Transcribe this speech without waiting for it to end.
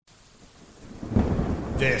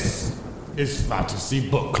This is Fantasy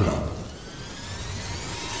Book Club.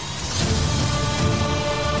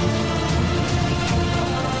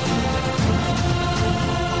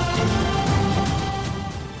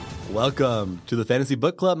 Welcome to the Fantasy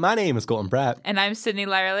Book Club. My name is Colton Pratt. And I'm Sydney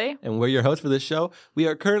Lyerly. And we're your hosts for this show. We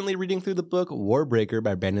are currently reading through the book Warbreaker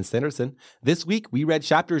by Brandon Sanderson. This week, we read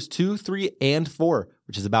chapters 2, 3, and 4,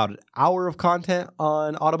 which is about an hour of content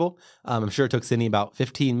on Audible. I'm sure it took Sydney about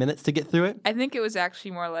 15 minutes to get through it. I think it was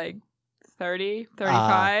actually more like 30,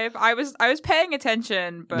 35. I was paying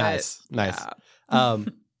attention, but... Nice. Yeah.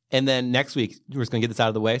 And then next week, we're just going to get this out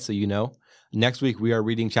of the way so you know. Next week, we are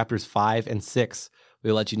reading chapters 5 and 6.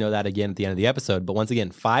 We'll let you know that again at the end of the episode. But once again,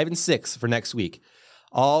 5 and 6 for next week.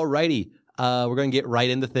 Alrighty, we're going to get right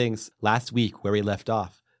into things. Last week, where we left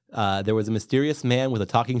off, there was a mysterious man with a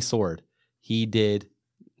talking sword. He did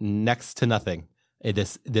next to nothing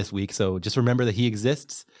this week, so just remember that he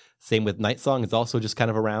exists. Same with Nightsong, is also just kind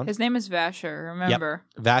of around. His name is Vasher, remember.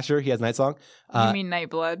 Yep. Vasher, he has Nightsong. You mean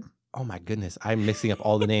Nightblood? Oh my goodness, I'm mixing up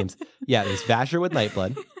all the names. Yeah, there's Vasher with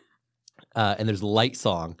Nightblood. And there's Light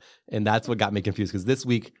Song, and that's what got me confused, because this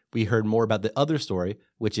week we heard more about the other story,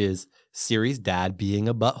 which is Ciri's dad being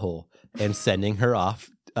a butthole and sending her off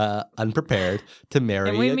unprepared to marry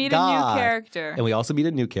a god. And we meet a new character. And we also meet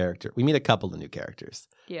a new character. We meet a couple of new characters.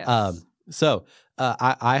 Yes. So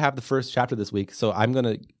I have the first chapter this week, so I'm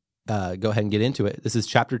going to go ahead and get into it. This is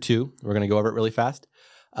chapter 2. We're going to go over it really fast.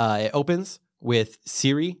 It opens with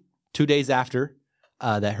Ciri 2 days after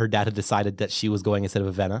that her dad had decided that she was going instead of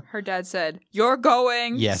Avenna. Her dad said, "You're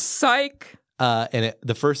going." Yes. Psych. And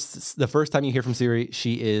the first time you hear from Ciri,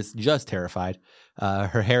 she is just terrified.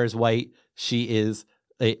 Her hair is white. She is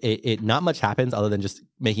not much happens other than just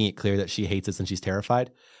making it clear that she hates this and she's terrified.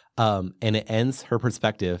 And it ends her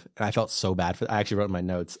perspective. And I felt so bad I actually wrote in my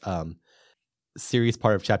notes. Ciri's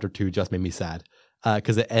part of chapter 2 just made me sad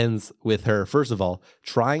because it ends with her, first of all,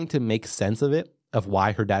 trying to make sense of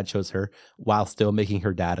why her dad chose her while still making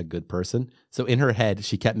her dad a good person. So in her head,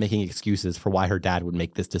 she kept making excuses for why her dad would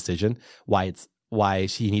make this decision, why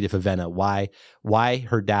she needed Avenna, why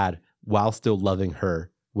her dad, while still loving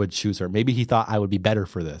her, would choose her. Maybe he thought I would be better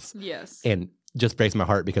for this. Yes. And just breaks my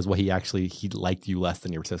heart because he liked you less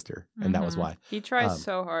than your sister. And that was why. He tries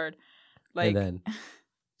so hard. Like, and then,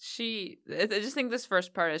 I just think this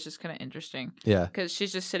first part is just kind of interesting. Yeah. Because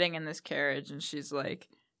she's just sitting in this carriage and she's like,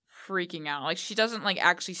 freaking out. Like, she doesn't like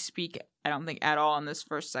actually speak, I don't think, at all in this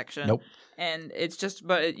first section. Nope. And it's just,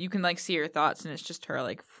 but you can like see her thoughts, and it's just her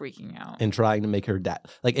like freaking out and trying to make her dad,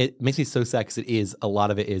 like, it makes me so sad because a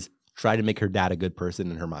lot of it is trying to make her dad a good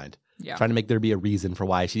person in her mind. Yeah. Trying to make there be a reason for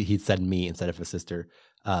why he said me instead of a sister.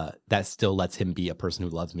 That still lets him be a person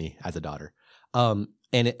who loves me as a daughter. And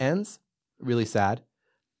it ends really sad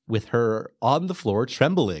with her on the floor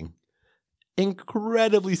trembling.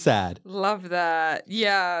 Incredibly sad. Love that.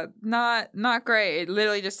 Yeah, not great. It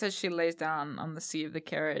literally just says she lays down on the seat of the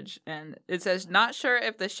carriage, and it says, not sure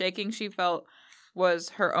if the shaking she felt was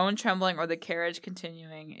her own trembling or the carriage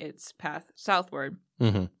continuing its path southward,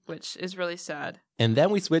 which is really sad. And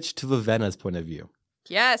then we switch to Vivenna's point of view.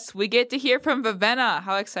 Yes, we get to hear from Vivenna.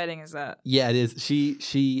 How exciting is that? Yeah, it is.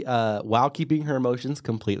 She while keeping her emotions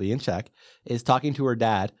completely in check, is talking to her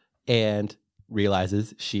dad and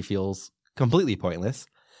realizes she feels completely pointless.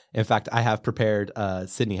 In fact, I have prepared,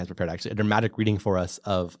 Sydney has prepared actually, a dramatic reading for us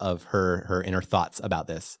of her inner thoughts about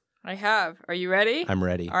this. I have. Are you ready? I'm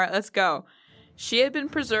ready. All right, let's go. She had been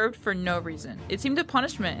preserved for no reason. It seemed a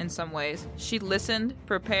punishment in some ways. She listened,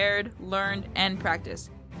 prepared, learned, and practiced.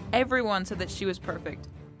 Everyone said that she was perfect.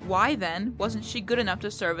 Why, then, wasn't she good enough to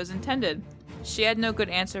serve as intended? She had no good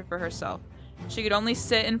answer for herself. She could only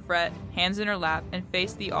sit and fret, hands in her lap, and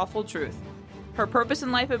face the awful truth. Her purpose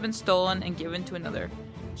in life had been stolen and given to another.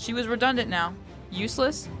 She was redundant now.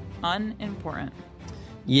 Useless, unimportant.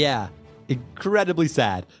 Yeah. Incredibly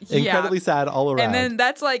sad. Incredibly sad all around. And then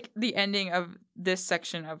that's like the ending of this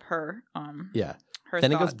section of her yeah. Her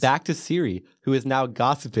then thoughts. It goes back to Ciri, who is now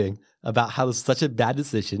gossiping about how this is such a bad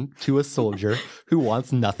decision to a soldier who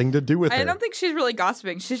wants nothing to do with her. I don't think she's really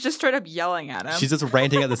gossiping. She's just straight up yelling at him. She's just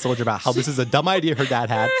ranting at the soldier about how this is a dumb idea her dad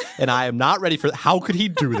had, and I am not ready for how could he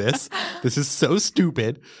do this? This is so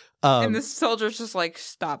stupid. And the soldier's just like,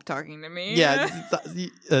 stop talking to me. Yeah,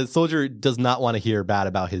 the soldier does not want to hear bad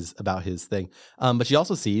about his thing. But she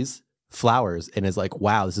also sees flowers and is like,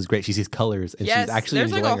 wow, this is great. She sees colors and she's actually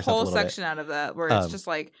enjoying herself a little bit. There's like a whole section out of that where it's just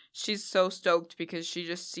like she's so stoked because she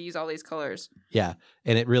just sees all these colors. Yeah,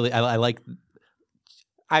 and it really, I like.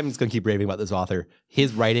 I'm just gonna keep raving about this author.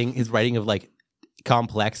 His writing of like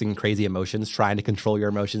complex and crazy emotions, trying to control your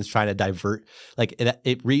emotions, trying to divert. Like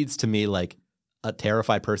it reads to me like a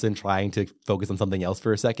terrified person trying to focus on something else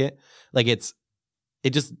for a second. Like it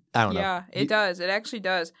just, I don't know. Yeah, it does. It actually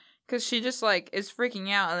does. Because she just, like, is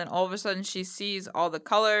freaking out, and then all of a sudden she sees all the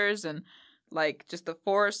colors and, like, just the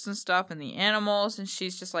forests and stuff and the animals, and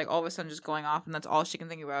she's just, like, all of a sudden just going off, and that's all she can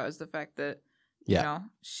think about is the fact that, you know,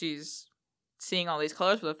 she's seeing all these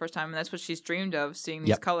colors for the first time, and that's what she's dreamed of, seeing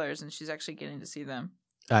these colors, and she's actually getting to see them.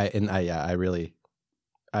 I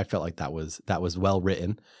felt like that was well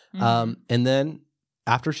written. Mm-hmm. And then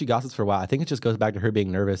after she gossips for a while, I think it just goes back to her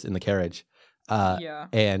being nervous in the carriage.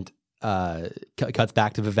 And cuts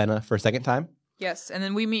back to Vivenna for a second time. Yes, and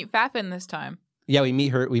then we meet Fafin this time. Yeah, we meet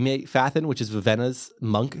her. We meet Fafin, which is Vivenna's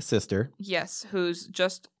monk sister. Yes, who's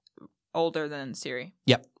just older than Ciri.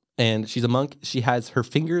 Yep, and she's a monk. She has her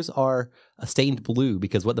fingers are stained blue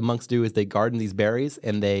because what the monks do is they garden these berries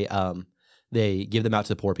and they give them out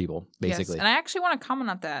to poor people, basically. Yes, and I actually want to comment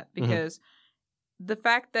on that because the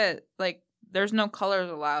fact that like there's no colors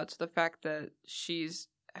allowed, so the fact that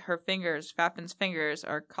Fafin's fingers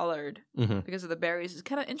are colored because of the berries is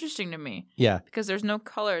kind of interesting to me. Yeah. Because there's no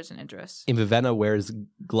colors in Idris. And Vivenna wears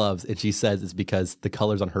gloves, and she says it's because the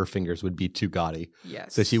colors on her fingers would be too gaudy.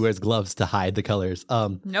 Yes. So she wears gloves to hide the colors.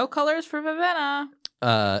 No colors for Vivenna.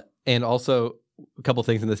 And also, a couple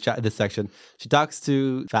things in this section. She talks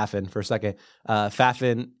to Fafin for a second.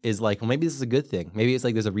 Fafin is like, well, maybe this is a good thing. Maybe it's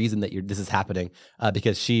like there's a reason that this is happening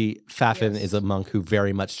because Fafin is a monk who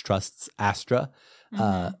very much trusts Astra.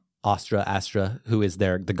 Astra, who is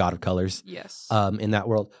the god of colors. Yes. In that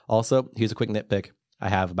world. Also, here's a quick nitpick I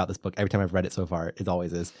have about this book. Every time I've read it so far, it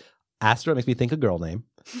always is. Astra makes me think a girl name,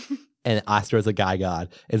 and Astra is a guy god.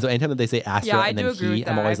 And so anytime that they say Astra and then he,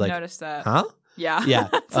 I'm always like, noticed that. Huh? Yeah. Yeah.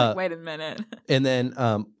 It's like, wait a minute. And then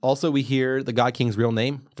also we hear the God King's real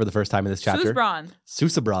name for the first time in this chapter.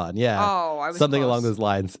 Susebron, yeah. Oh, I was something close. along those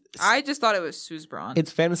lines. I just thought it was Susebron. It's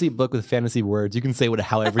fantasy book with fantasy words. You can say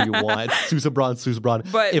however you want. Susebron.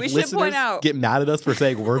 But if we should point out, get mad at us for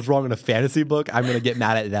saying words wrong in a fantasy book, I'm going to get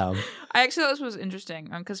mad at them. I actually thought this was interesting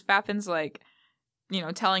because Fafin's like,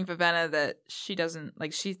 telling Vivenna that she doesn't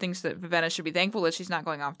she thinks that Vivenna should be thankful that she's not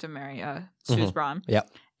going off to marry Susebron. Yep.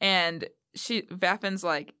 And Vafin's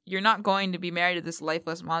like, you're not going to be married to this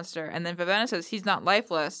lifeless monster. And then Vivenna says he's not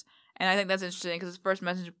lifeless. And I think that's interesting because it's the first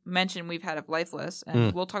mention we've had of lifeless.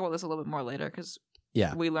 And we'll talk about this a little bit more later because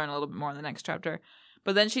we learn a little bit more in the next chapter.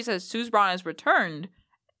 But then she says Susebron has returned.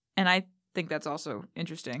 And I think that's also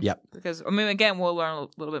interesting. Yep. Because, again, we'll learn a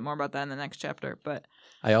little bit more about that in the next chapter. But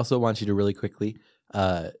I also want you to really quickly,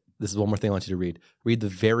 this is one more thing I want you to read. Read the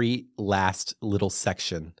very last little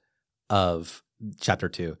section of chapter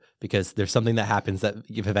 2 because there's something that happens that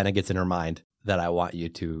Vivenna gets in her mind that I want you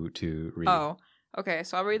to read. Oh, okay.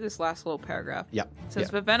 So I'll read this last little paragraph. Yep. It says,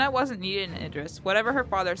 Vivenna wasn't needed in Idris. Whatever her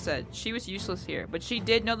father said, she was useless here, but she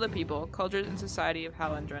did know the people, cultures, and society of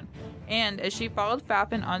Halendron. And as she followed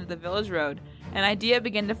Fafin onto the village road, an idea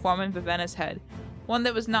began to form in Vivenna's head. One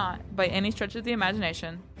that was not, by any stretch of the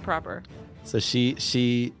imagination, proper. So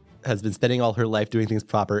she has been spending all her life doing things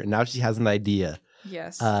proper, and now she has an idea.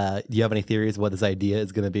 Yes. Do you have any theories what this idea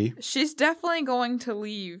is going to be? She's definitely going to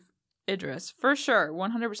leave Idris. For sure.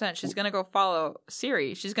 100%. She's going to go follow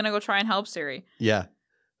Ciri. She's going to go try and help Ciri. Yeah.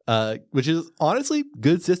 Which is honestly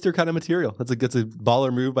good sister kind of material. That's a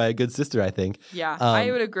baller move by a good sister, I think. Yeah,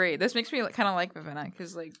 I would agree. This makes me kind of like Vivenna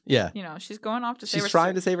because, she's going off to save her sister. She's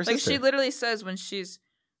trying to save her sister. She literally says when she's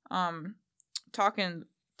talking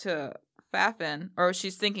to Fafin, or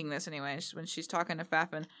she's thinking this anyway, when she's talking to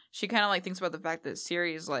Fafin, she kind of thinks about the fact that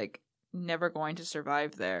Ciri is never going to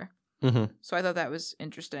survive there. Mm-hmm. So I thought that was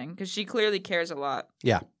interesting because she clearly cares a lot.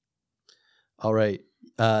 Yeah. All right.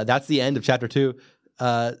 That's the end of chapter 2.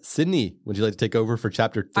 Sydney, would you like to take over for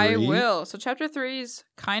chapter 3? I will. So chapter 3 is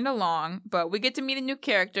kind of long, but we get to meet a new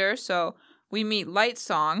character. So we meet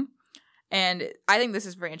Lightsong. And I think this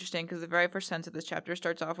is very interesting because the very first sentence of this chapter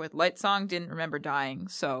starts off with Lightsong didn't remember dying.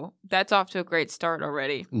 So that's off to a great start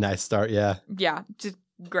already. Nice start, yeah. Yeah, just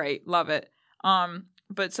great. Love it.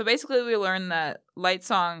 But so basically we learn that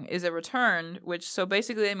Lightsong is a returned, so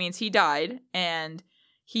basically that means he died, and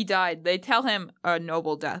he died. They tell him a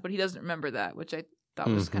noble death, but he doesn't remember that, which I thought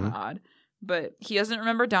was kind of odd. But he doesn't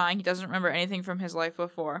remember dying. He doesn't remember anything from his life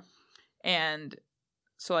before. And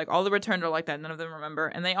so all the returned are like that. None of them remember.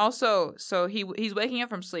 And they also, so he's waking up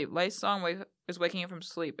from sleep. Lightsong is waking up from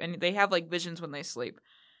sleep, and they have visions when they sleep.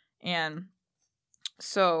 And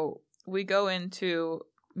so we go into,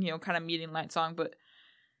 kind of meeting Lightsong, but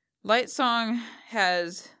Lightsong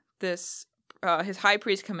has this, his high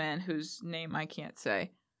priest come in, whose name I can't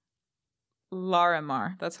say.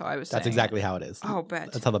 Larimar. That's how I was saying. That's exactly how it is. Oh,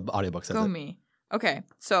 bet. That's how the audiobook says Go it. me. Okay,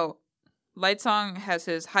 so Lightsong has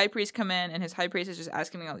his high priest come in, and his high priest is just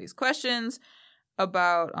asking him all these questions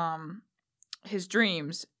about his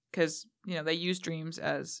dreams, because they use dreams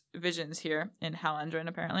as visions here in Halendrin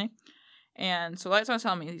apparently. And so Lightsong's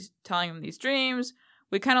telling him these dreams.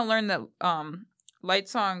 We kind of learn that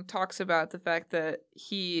Lightsong talks about the fact that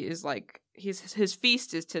he is like his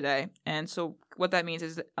feast is today, and so what that means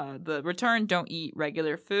is the Return don't eat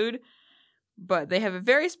regular food, but they have a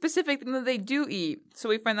very specific thing that they do eat. So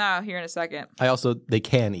we find that out here in a second. They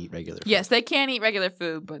can eat regular food. Yes, they can eat regular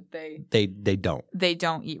food, but they don't. They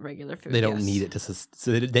don't eat regular food. They don't need it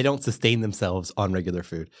so they don't sustain themselves on regular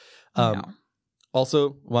food. No.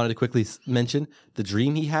 Also, wanted to quickly mention the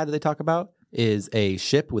dream he had that they talk about is a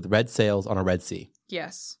ship with red sails on a red sea.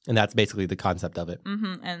 Yes. And that's basically the concept of it.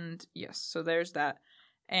 Mm-hmm. And yes, so there's that.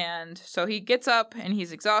 And so he gets up and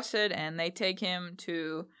he's exhausted, and they take him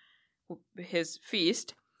to his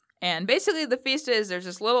feast. And basically the feast is there's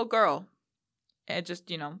this little girl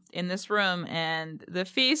just, in this room, and the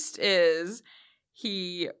feast is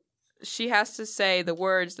she has to say the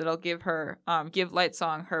words that'll give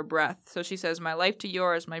Lightsong her breath. So she says, "My life to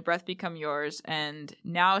yours, my breath become yours." And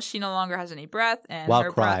now she no longer has any breath. And while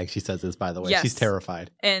her crying, breath, she says this, by the way. Yes. She's terrified.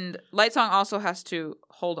 And Lightsong also has to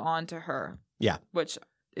hold on to her. Yeah. Which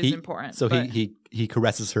is important. So he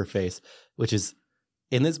caresses her face, which is,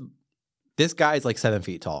 in this guy is like 7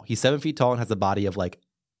 feet tall. He's 7 feet tall and has the body of like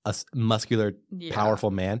a muscular, powerful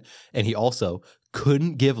man. And he also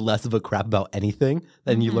couldn't give less of a crap about anything.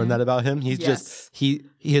 And you learn that about him. He's just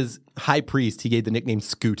his high priest. He gave the nickname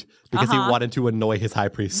Scoot because he wanted to annoy his high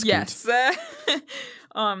priest. Scoot. Yes.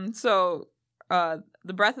 So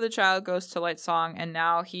the breath of the child goes to Lightsong, and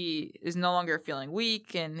now he is no longer feeling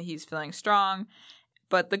weak and he's feeling strong.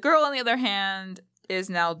 But the girl, on the other hand, is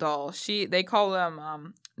now dull. They call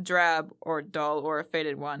them drab or dull or a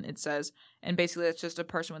faded one, it says. And basically it's just a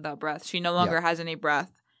person without breath. She no longer has any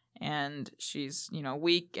breath, and she's,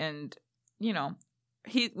 weak, and,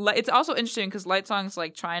 it's also interesting because Lightsong's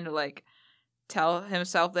like trying to like tell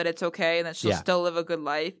himself that it's okay and that she'll still live a good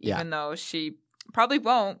life, even though she probably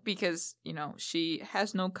won't, because, she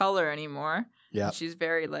has no color anymore. Yeah. She's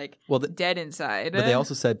very dead inside. But they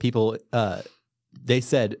also said people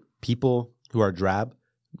who are drab,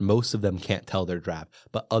 most of them can't tell they're drab,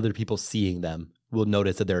 but other people seeing them will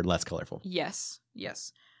notice that they're less colorful. Yes.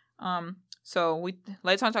 So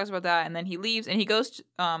Lightsong talks about that, and then he leaves, and he goes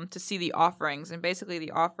to see the offerings, and basically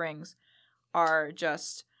the offerings are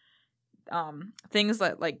just things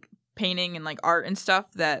that like painting and like art and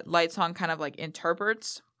stuff that Lightsong kind of like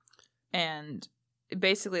interprets, and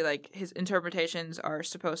basically like his interpretations are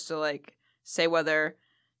supposed to like say whether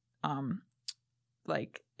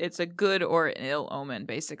like it's a good or an ill omen,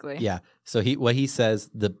 basically. Yeah. So what he says,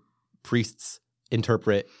 the priests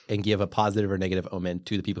interpret and give a positive or negative omen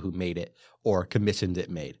to the people who made it or commissioned it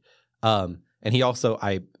made. And he also,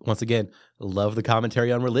 I once again love the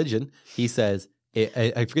commentary on religion. He says,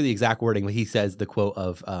 I forget the exact wording, but he says the quote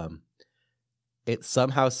of, "It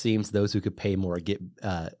somehow seems those who could pay more get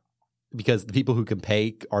because the people who can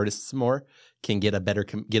pay artists more can get a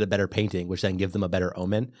better painting, which then gives them a better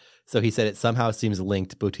omen." So he said it somehow seems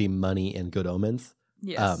linked between money and good omens.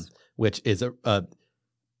 Yes. Which is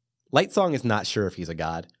Lightsong is not sure if he's a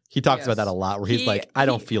god. He talks about that a lot, where he's like, I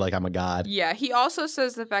don't feel like I'm a god. Yeah, he also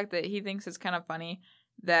says the fact that he thinks it's kind of funny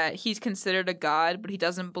that he's considered a god, but he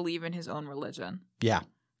doesn't believe in his own religion. Yeah.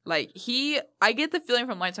 Like, I get the feeling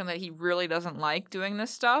from Lightsong that he really doesn't like doing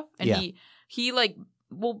this stuff. And he like,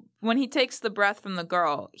 well, when he takes the breath from the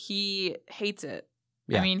girl, he hates it.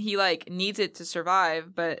 Yeah. I mean, he like needs it to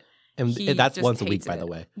survive, but and that's once a week, by the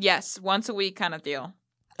way. Yes, once a week kind of deal.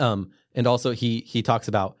 And also he talks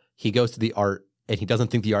about, he goes to the art and he doesn't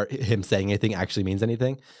think the art, him saying anything actually means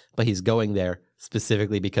anything, but he's going there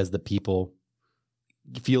specifically because the people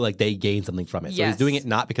feel like they gain something from it. So he's doing it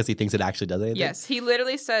not because he thinks it actually does anything. Yes, he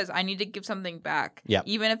literally says, I need to give something back,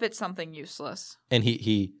 even if it's something useless. And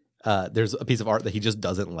he there's a piece of art that he just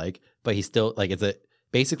doesn't like, but he still, like,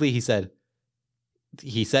 basically he said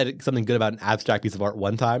something good about an abstract piece of art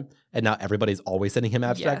one time, and now everybody's always sending him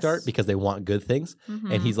abstract art because they want good things.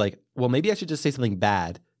 Mm-hmm. And he's like, well, maybe I should just say something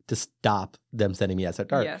bad to stop them sending me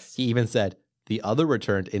abstract art. Yes. He even said the other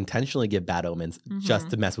returned intentionally give bad omens just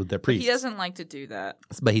to mess with their priests. He doesn't like to do that.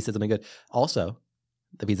 But he said something good. Also,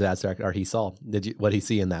 the piece of abstract art he saw, what did he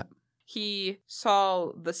see in that? He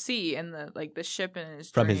saw the sea and the ship in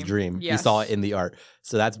his dream. From his dream. Yes. He saw it in the art.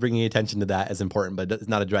 So that's bringing attention to that as important, but it's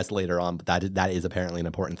not addressed later on. But that is apparently an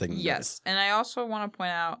important thing. Yes. And I also want to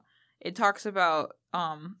point out, it talks about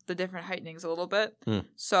the different heightenings a little bit.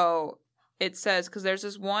 So it says, because there's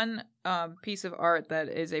this one piece of art that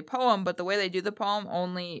is a poem, but the way they do the poem,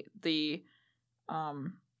 only the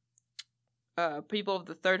people of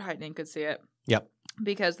the third heightening could see it. Yep.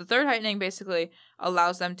 Because the third heightening basically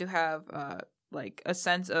allows them to have like a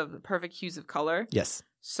sense of the perfect hues of color. Yes.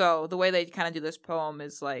 So the way they kind of do this poem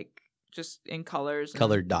is like just in colors.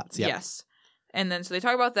 Colored dots, yeah. Yes. And then so they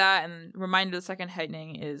talk about that, and reminder the second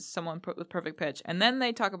heightening is someone with perfect pitch. And then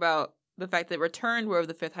they talk about the fact that returned were of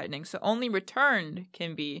the fifth heightening. So only returned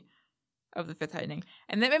can be of the fifth heightening.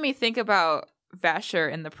 And that made me think about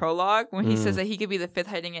Vasher in the prologue when he says that he could be the fifth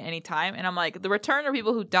heightening at any time. And I'm like, the returned are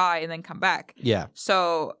people who die and then come back. Yeah.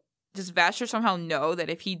 So does Vasher somehow know that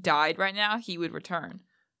if he died right now, he would return?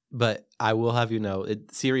 But I will have you know,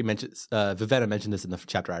 Siri mentions, Vivenna mentioned this in the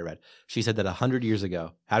chapter I read. She said that 100 years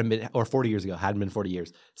ago, hadn't been, or 40 years ago, hadn't been 40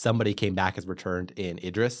 years, somebody came back as returned in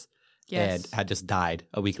Idris. Yes. And had just died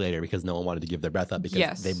a week later because no one wanted to give their breath up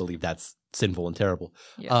because they believe that's sinful and terrible.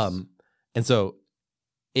 Yes. And so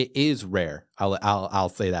it is rare. I'll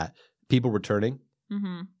say that people returning.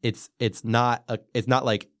 Mm-hmm. It's not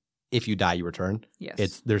like if you die you return.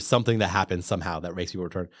 Yes. There's something that happens somehow that makes people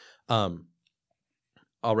return.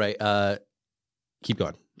 All right. Keep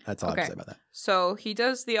going. That's all I have to say about that. So he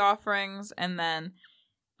does the offerings, and then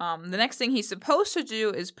the next thing he's supposed to do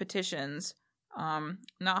is petitions. Not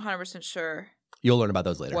 100% sure. You'll learn about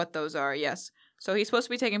those later. What those are, yes. So he's supposed to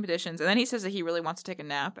be taking petitions, and then he says that he really wants to take a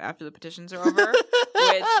nap after the petitions are over,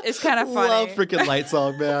 which is kind of funny. Love freaking Light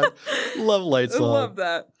Song, man. Love Light Song. I love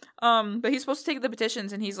that. But he's supposed to take the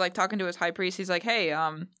petitions, and he's like talking to his high priest. He's like, "Hey,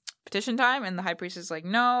 petition time," and the high priest is like,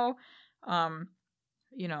 "No,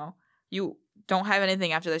 you don't have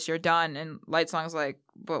anything after this. You're done." And Light Song's like,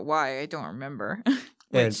 "But why? I don't remember."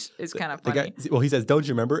 Which is kind of funny. He says, "Don't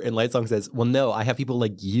you remember?" And Light Song says, "Well, no, I have people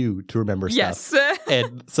like you to remember stuff." Yes.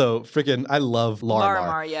 And so freaking, I love Larimar.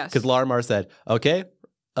 Larimar, yes. Because Larimar said, "Okay,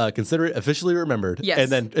 consider it officially remembered."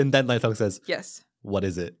 Yes. And then Light Song says, "Yes." What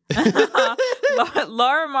is it?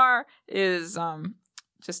 Larimar is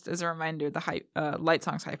just as a reminder, the Light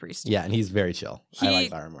Song's high priest. Yeah, and he's very chill. I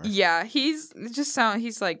like Larimar. Yeah, he's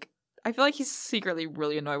like, I feel like he's secretly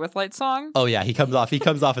really annoyed with Light Song. Oh yeah, he comes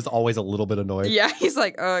off as always a little bit annoyed. Yeah, he's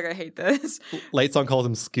like, "Oh, I hate this." Light Song calls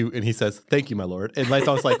him Scoot, and he says, "Thank you, my lord." And Light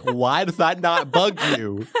Song's like, "Why does that not bug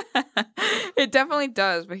you?" It definitely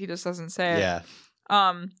does, but he just doesn't say it. Yeah.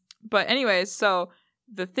 But anyways, so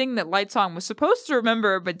the thing that Light Song was supposed to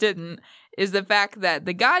remember but didn't is the fact that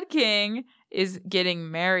the God King is getting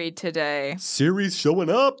married today. Ciri's showing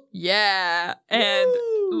up. Yeah, and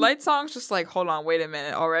Woo! Light Song's just like, "Hold on, wait a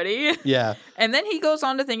minute already." Yeah. And then he goes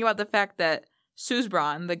on to think about the fact that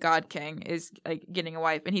Suzbran, the God King, is like getting a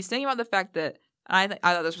wife. And he's thinking about the fact that, I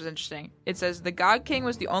thought this was interesting. It says, the God King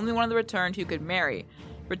was the only one of the Returned who could marry.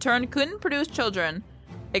 Returned couldn't produce children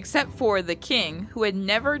except for the king, who had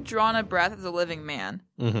never drawn a breath as a living man.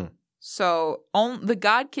 Mm-hmm. So the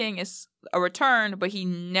God King is a Returned, but he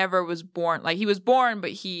never was born. Like, he was born,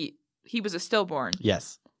 but he was a stillborn.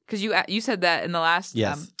 Yes. Because you said that in the last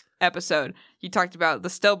episode. You talked about the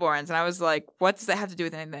stillborns, and I was like, what does that have to do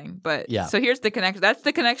with anything? But yeah. So here's the connection. That's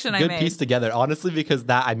the connection I made. Good piece together. Honestly, because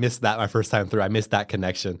I missed that my first time through. I missed that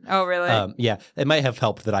connection. Oh, really? Yeah. It might have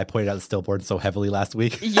helped that I pointed out the stillborn so heavily last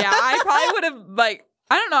week. Yeah, I probably would have, like,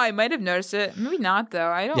 I don't know. I might have noticed it. Maybe not, though.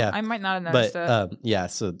 I might not have noticed it. Yeah,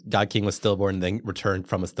 so God King was stillborn and then returned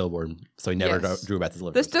from a stillborn. So he never drew back his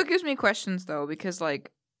living. This still gives me questions, though, because,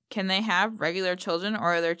 like, can they have regular children,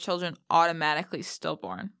 or are their children automatically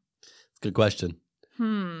stillborn? Good question.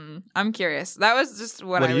 I'm curious. That was just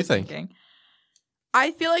what I was thinking.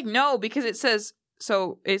 I feel like no, because it says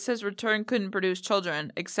Return couldn't produce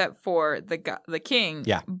children except for the king.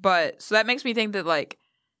 Yeah. But so that makes me think that, like,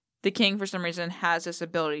 the king for some reason has this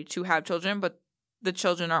ability to have children, but the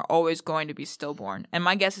children are always going to be stillborn. And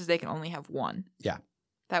my guess is they can only have one. Yeah.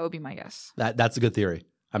 That would be my guess. That's a good theory.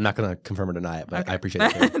 I'm not going to confirm or deny it, but okay. I appreciate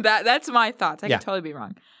it. That's my thoughts. I could totally be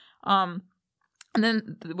wrong. And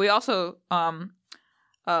then we also,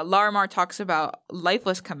 Larimar talks about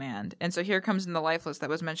lifeless command. And so here comes in the lifeless that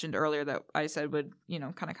was mentioned earlier that I said would,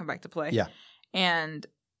 kind of come back to play. Yeah. And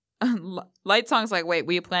Light Song's like, wait,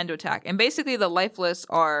 we plan to attack. And basically the lifeless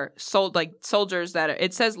are soldiers that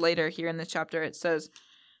it says later here in this chapter, it says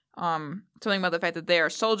something about the fact that they are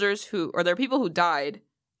soldiers they're people who died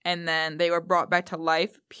and then they were brought back to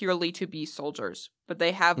life purely to be soldiers. But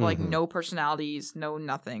they have like no personalities, no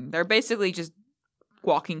nothing. They're basically just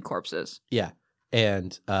walking corpses. Yeah.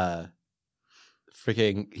 And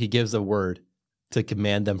he gives a word to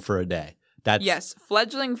command them for a day. Yes,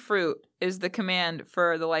 fledgling fruit is the command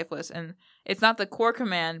for the lifeless. And it's not the core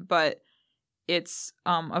command, but it's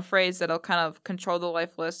a phrase that'll kind of control the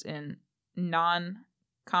lifeless in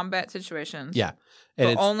non-combat situations. Yeah. But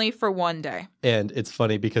And only for one day. And it's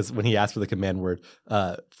funny because when he asked for the command word,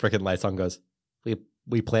 frickin' Lysong goes,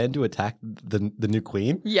 we plan to attack the new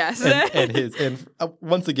queen. Yes. And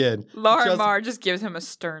once again, Larimar just gives him a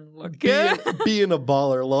stern look. being a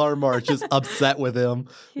baller, Larimar just upset with him.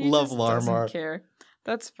 He Love just Larimar. doesn't care.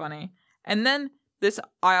 That's funny. And then this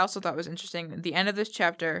I also thought was interesting. At the end of this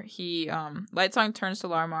chapter, he Lightsong turns to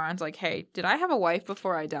Larimar and is like, "Hey, did I have a wife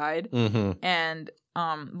before I died?" Mm-hmm. And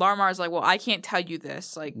Larimar's like, "Well, I can't tell you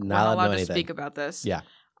this. Like, we're Not not allowed to anything. speak about this." Yeah.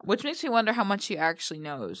 Which makes me wonder how much he actually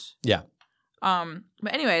knows. Yeah.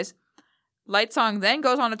 But anyways, Lightsong then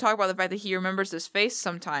goes on to talk about the fact that he remembers this face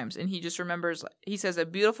sometimes, and he just remembers. He says a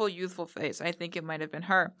beautiful, youthful face. I think it might have been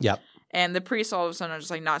her. Yep. And the priests all of a sudden are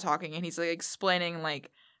just like not talking, and he's like explaining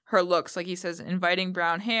like her looks. Like he says, inviting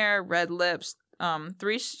brown hair, red lips,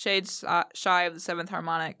 3 shades shy of the 7th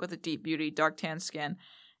harmonic, with a deep beauty, dark tan skin.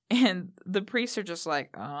 And the priests are just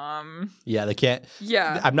like, Yeah, they can't.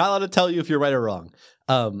 Yeah. I'm not allowed to tell you if you're right or wrong.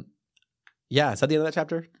 Yeah, is that the end of that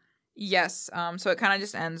chapter? Yes. So it kind of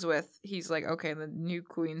just ends with, he's like, okay, the new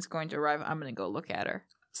queen's going to arrive. I'm going to go look at her.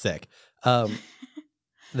 Sick.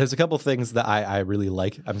 There's a couple things that I really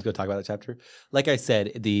like. I'm just going to talk about that chapter. Like I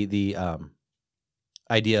said, the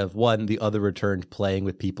idea of the other returned playing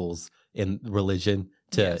with people's in religion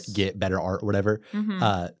to get better art or whatever.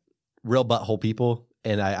 Mm-hmm. Real butthole people.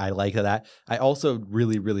 And I like that. I also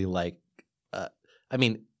really, really like,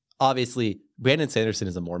 obviously Brandon Sanderson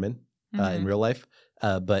is a Mormon in real life.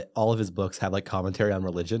 But all of his books have like commentary on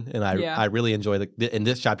religion. And I really enjoy in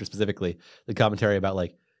this chapter specifically, the commentary about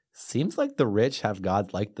like, seems like the rich have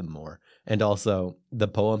God like them more. And also the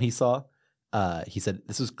poem he saw, he said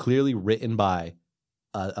this was clearly written by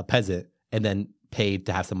a peasant and then paid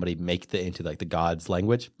to have somebody make it into like the God's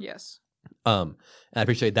language. Yes. And I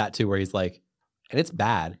appreciate that too, where he's like, and it's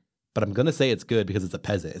bad, but I'm gonna say it's good because it's a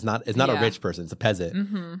peasant. It's not a rich person. It's a peasant.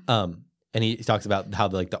 Mm-hmm. And he talks about how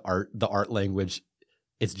the art language,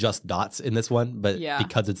 it's just dots in this one, but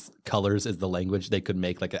because it's colors is the language, they could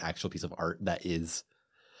make like an actual piece of art that is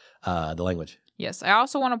the language. Yes. I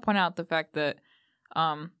also want to point out the fact that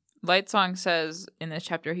Lightsong says in this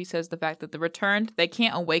chapter, he says the fact that the returned, they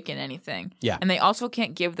can't awaken anything. Yeah. And they also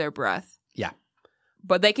can't give their breath. Yeah.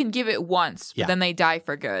 But they can give it once, but then they die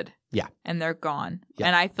for good. Yeah. And they're gone. Yeah.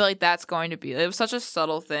 And I feel like that's going to be, it was such a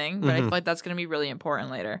subtle thing, but I feel like that's going to be really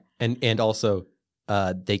important later. And also,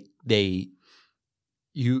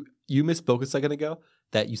 you misspoke a second ago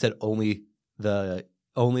that you said only the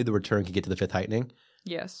return can get to the 5th heightening.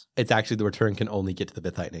 Yes. It's actually the return can only get to the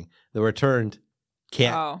 5th heightening. The returned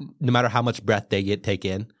can't, no matter how much breath they take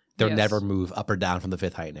in, they'll never move up or down from the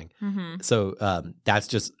 5th heightening. Mm-hmm. So that's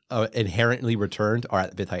just inherently returned are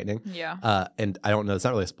at the 5th heightening. Yeah. And I don't know, it's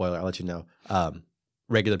not really a spoiler, I'll let you know.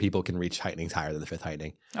 Regular people can reach heightenings higher than the 5th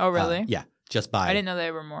heightening. Oh, really? Yeah. Just by... I didn't know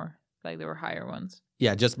they were more, like they were higher ones.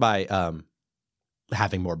 Yeah, just by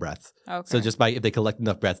having more breaths. Okay. So just by, if they collect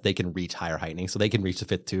enough breaths, they can reach higher heightening. So they can reach the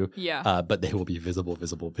 5th too. Yeah. But they will be visible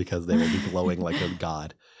because they will be glowing like a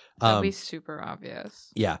god. That'd be super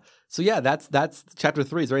obvious. Yeah. So yeah, that's chapter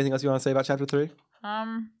 3. Is there anything else you want to say about chapter 3?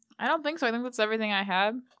 I don't think so. I think that's everything I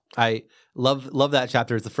had. I love that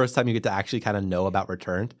chapter. It's the first time you get to actually kind of know about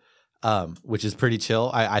Returned, which is pretty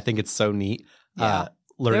chill. I think it's so neat. Yeah.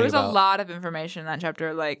 There was a lot of information in that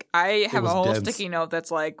chapter. Like, I have a whole sticky note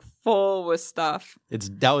that's like full with stuff.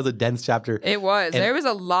 That was a dense chapter. It was. And there was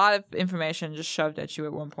a lot of information just shoved at you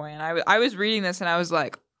at one point. And I was reading this and I was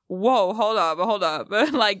like, whoa, hold up.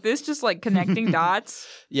 Like, this just like connecting dots.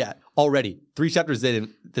 Yeah. Already 3 chapters in,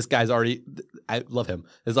 and this guy's already, I love him.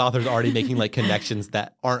 This author's already making like connections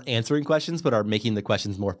that aren't answering questions, but are making the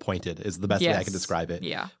questions more pointed is the best way I can describe it.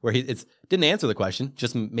 Yeah. Where it's didn't answer the question,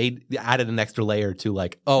 just added an extra layer to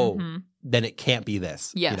like, then it can't be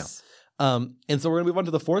this. Yes. You know? And so we're going to move on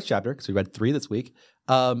to the 4th chapter because we read 3 this week.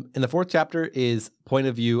 And the 4th chapter is point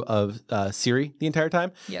of view of Ciri the entire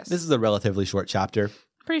time. Yes. This is a relatively short chapter.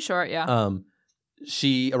 Pretty short, yeah.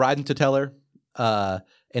 She arrives into Teller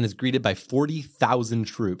and is greeted by 40,000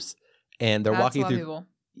 troops, and they're walking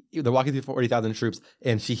through 40,000 troops,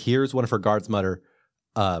 and she hears one of her guards mutter,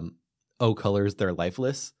 "Oh, colors, they're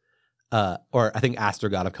lifeless," or I think "Aster,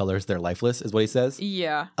 god of colors, they're lifeless," is what he says.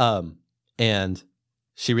 Yeah. And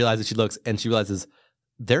she realizes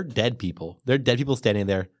they're dead people. They're dead people standing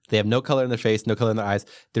there. They have no color in their face, no color in their eyes.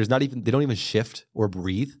 They don't even shift or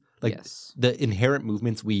breathe. Like the inherent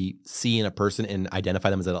movements we see in a person and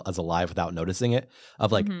identify them as alive without noticing it,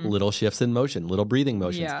 of like little shifts in motion, little breathing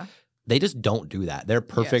motions. Yeah. They just don't do that. They're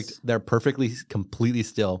perfect. Yes. They're perfectly, completely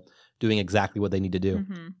still, doing exactly what they need to do.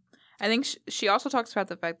 Mm-hmm. I think she also talks about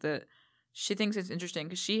the fact that she thinks it's interesting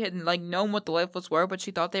because she had like known what the lifeless were, but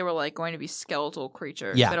she thought they were like going to be skeletal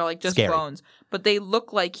creatures that are like just scary. bones. But they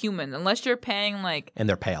look like humans unless you're paying like And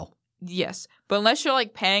they're pale. yes, but unless you're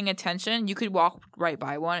like paying attention, you could walk right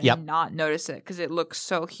by one and not notice it because it looks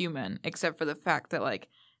so human. Except for the fact that like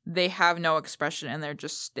they have no expression and they're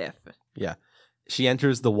just stiff. Yeah, she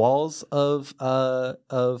enters the walls of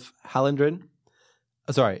Hallandrin.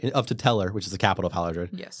 Sorry, of Teteller, which is the capital of Hallandrin.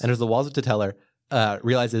 Yes, enters the walls of Teteller.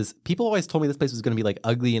 Realizes people always told me this place was going to be like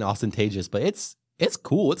ugly and ostentatious, but it's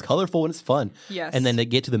cool, it's colorful, and it's fun. Yes, and then they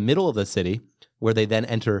get to the middle of the city, where they then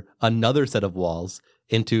enter another set of walls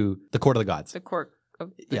into the court of the gods. The court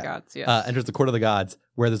of the gods. Yes, enters the court of the gods,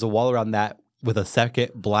 where there's a wall around that with a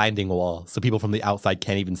second blinding wall, so people from the outside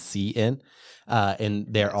can't even see in. And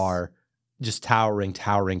there are just towering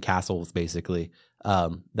castles, basically,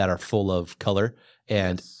 that are full of color.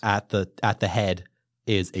 And at the head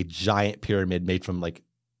is a giant pyramid made from like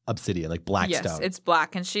obsidian, like black stone. Yes, it's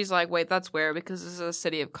black, and she's like, "Wait, that's weird because this is a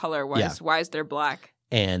city of color. Why is there black?"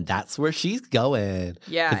 And that's where she's going.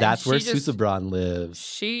 Yeah, because that's where Susebron lives.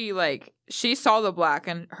 She saw the black,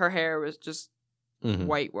 and her hair was just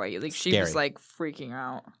white. Like she was like freaking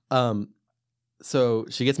out. So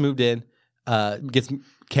she gets moved in, gets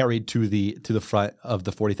carried to the front of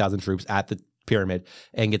the 40,000 troops at the pyramid,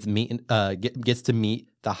 and gets to meet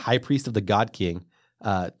the high priest of the God King,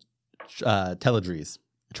 Teledries,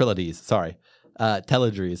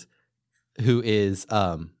 who is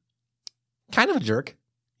kind of a jerk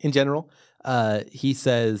in general. He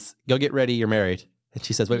says, "Go get ready, you're married." And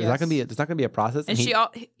she says, "Wait, there's not gonna be a process." And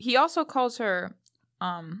he also calls her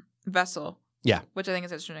Vessel. Yeah, which I think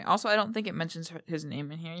is interesting. Also, I don't think it mentions his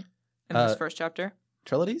name in here in this first chapter.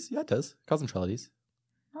 Trelades? Yeah, it does. It calls him Trelades.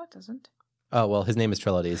 No, it doesn't. Oh well, his name is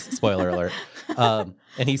Trelades. Spoiler alert.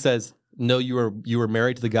 And he says, "No, you were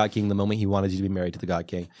married to the God King the moment he wanted you to be married to the God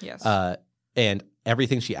King." Yes. And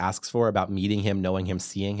everything she asks for about meeting him, knowing him,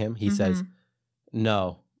 seeing him, he says,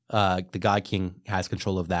 "No, the God King has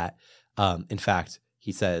control of that." In fact,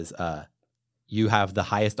 he says, "You have the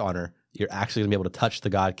highest honor. You're actually gonna be able to touch the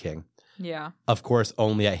God King." Yeah. Of course,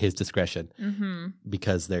 only at his discretion,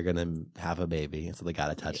 because they're gonna have a baby, and so they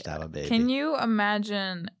gotta touch to have a baby. Can you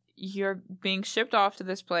imagine? You're being shipped off to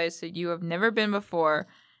this place that you have never been before,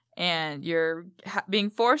 and you're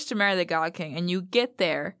being forced to marry the God King, and you get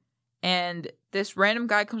there, and this random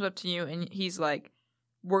guy comes up to you, and he's like,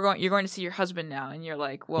 you're going to see your husband now," and you're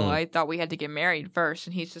like, "Well, I thought we had to get married first,"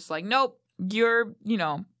 and he's just like, "Nope, you're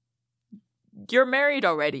married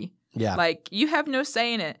already. Yeah, like you have no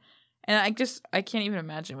say in it," and I can't even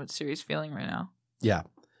imagine what Ciri's feeling right now. Yeah,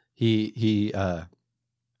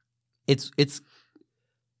 it's.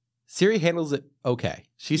 Ciri handles it okay.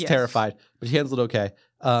 She's terrified, but she handles it okay.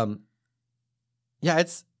 Yeah,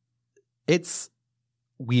 it's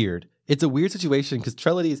weird. It's a weird situation because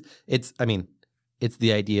Trelades, it's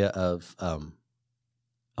the idea of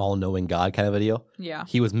all-knowing God kind of a deal. Yeah.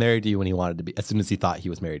 He was married to you when he wanted to be. As soon as he thought he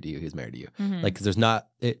was married to you, he was married to you. Like, because there's not,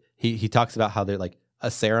 he talks about how they're like, a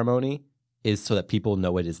ceremony is so that people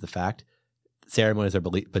know it is the fact. Ceremonies are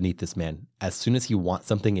beneath this man. As soon as he wants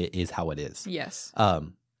something, it is how it is. Yes.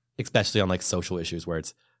 Especially on like social issues where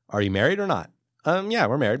it's, are you married or not? Yeah,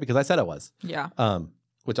 we're married because I said I was. Yeah.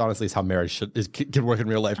 Which honestly is how marriage can work in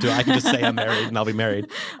real life too. I can just say I'm married and I'll be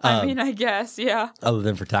married. I guess, yeah. Other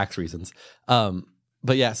than for tax reasons.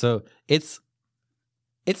 But yeah, so it's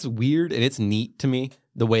weird and it's neat to me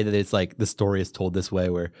the way that it's like the story is told this way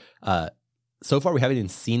where so far we haven't even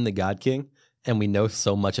seen the God King and we know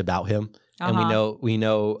so much about him. And we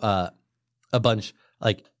know a bunch,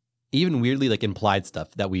 like even weirdly like implied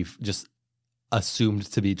stuff that we've just assumed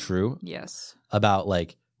to be true. Yes. About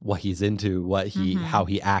like what he's into, how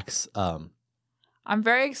he acts. I'm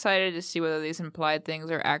very excited to see whether these implied things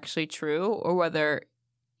are actually true or whether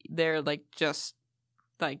they're like just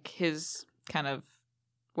like his kind of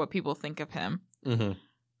what people think of him. Mm-hmm.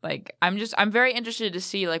 Like I'm very interested to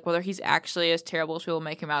see like whether he's actually as terrible as people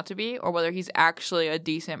make him out to be or whether he's actually a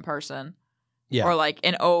decent person. Yeah. Or like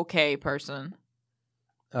an okay person.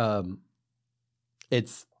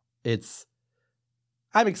 It's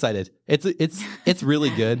I'm excited. It's really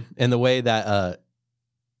good, and the way that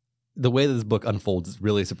this book unfolds is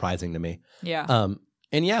really surprising to me. Yeah.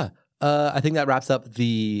 And yeah, I think that wraps up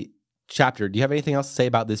the chapter. Do you have anything else to say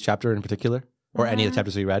about this chapter in particular, or any of the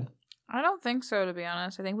chapters we read? I don't think so, to be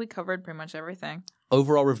honest. I think we covered pretty much everything.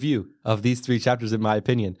 Overall review of these 3 chapters, in my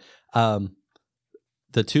opinion,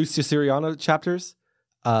 the 2 Siciliana chapters,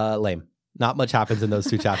 lame. Not much happens in those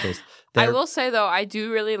 2 chapters. I will say though, I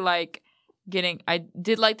do really like. I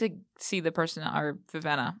did like to see the person, or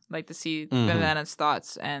Vivenna, like to see Vivenna's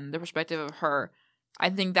thoughts and the perspective of her. I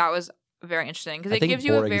think that was very interesting because I it think gives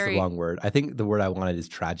you a boring is very the wrong word. I think the word I wanted is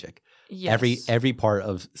tragic. yes. Every part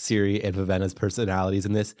of Siri and Vivenna's personalities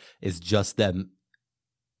in this is just them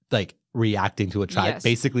like reacting to Yes.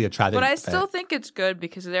 basically a tragic But I event. still think it's good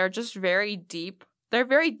because they're just very deep. They're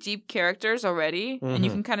very deep characters already, and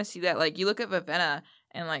you Mhm. can kind of see that. Like you look at Vivenna,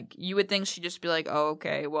 and like you would think she'd just be like, "Oh,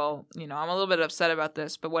 okay, well, you know, I'm a little bit upset about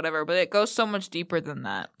this, but whatever." But it goes so much deeper than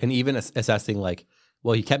that. And even assessing like,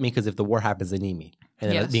 well, you kept me because if the war happens, they need me. And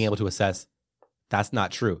then Yes. being able to assess, that's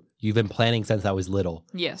not true. You've been planning since I was little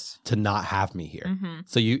Yes. to not have me here. Mm-hmm.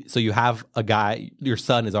 So you have a guy, your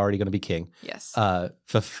son is already going to be king. Yes.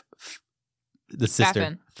 The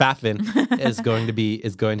sister Fafin is going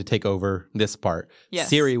to take over this part. Yes.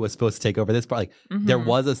 Siri was supposed to take over this part. Like there Mhm.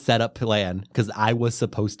 was a setup plan because I was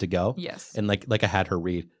supposed to go. Yes. And like I had her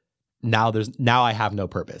read. Now I have no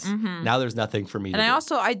purpose. Mhm. Now there's nothing for me to And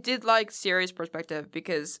do. I did like Siri's perspective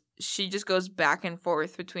because she just goes back and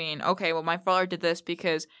forth between, okay, well, my father did this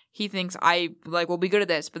because he thinks I like will be good at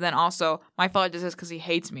this, but then also my father does this because he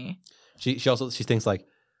hates me. She thinks like,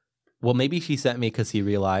 well, maybe she sent me because he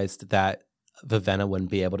realized that Vivenna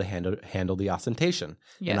wouldn't be able to handle the ostentation,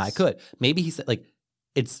 Yes. and I could. Maybe he said like,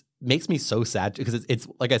 it's makes me so sad because it's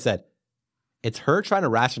like I said, it's her trying to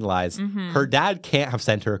rationalize. Mhm. Her dad can't have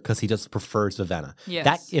sent her because he just prefers Vivenna. Yes.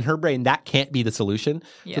 That in her brain, that can't be the solution.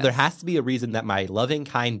 Yes. So there has to be a reason that my loving,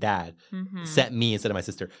 kind dad Mhm. sent me instead of my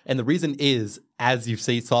sister, and the reason is, as you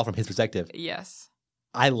saw from his perspective, Yes.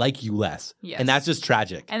 I like you less, Yes. and that's just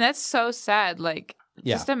tragic. And that's so sad. Like,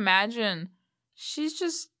 Yeah. just imagine she's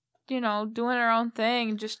just, doing her own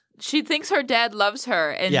thing. Just she thinks her dad loves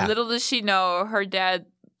her, and Yeah. little does she know her dad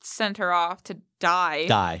sent her off to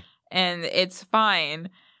die. And it's fine.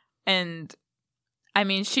 And I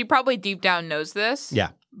mean, she probably deep down knows this.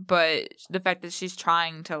 Yeah. But the fact that she's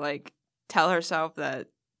trying to like tell herself that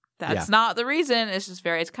that's Yeah. not the reason,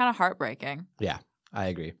 it's kind of heartbreaking. Yeah, I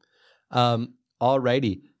agree.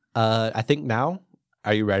 Alrighty. I think now,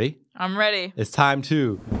 are you ready? I'm ready. It's time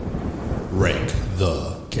to Rank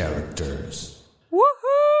the characters.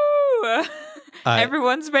 Woohoo!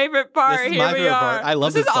 Everyone's favorite part. This is Here my we favorite are. part. I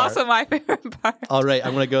love this this is part. also my favorite part. All right,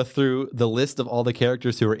 I'm going to go through the list of all the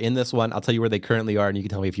characters who are in this one. I'll tell you where they currently are, and you can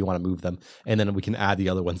tell me if you want to move them, and then we can add the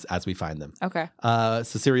other ones as we find them. Okay.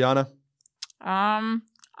 So Siriana,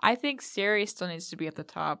 I think Siri still needs to be at the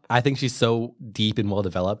top. I think she's so deep and well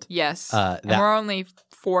developed. Yes. that- and we're only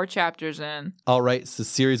 4 chapters in. All right, so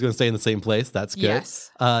Siri's going to stay in the same place. That's good.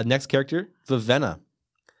 Yes. Next character, Vivenna.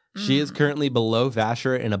 She is currently below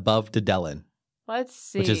Vasher and above Dedelin, Let's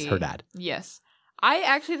see. which is her dad. Yes. I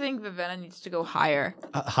actually think Vivenna needs to go higher.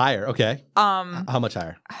 Higher, okay. How much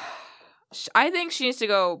higher? I think she needs to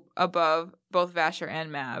go above both Vasher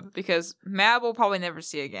and Mab because Mab will probably never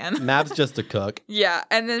see again. Mab's just a cook. Yeah,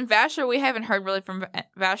 and then Vasher, we haven't heard really from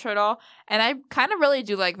Vasher at all, and I kind of really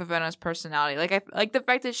do like Vivenna's personality. Like I like the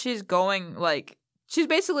fact that she's going like she's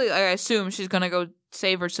basically I assume she's gonna go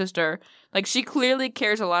save her sister. Like she clearly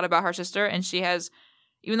cares a lot about her sister, and she has,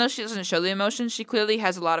 even though she doesn't show the emotion, she clearly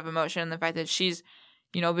has a lot of emotion. And the fact that she's,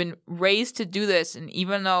 been raised to do this, and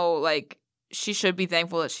even though like she should be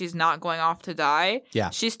thankful that she's not going off to die, Yeah.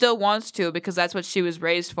 she still wants to because that's what she was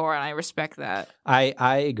raised for, and I respect that. I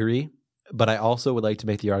agree, but I also would like to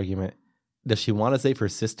make the argument, does she want to save her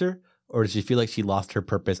sister, or does she feel like she lost her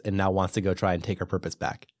purpose and now wants to go try and take her purpose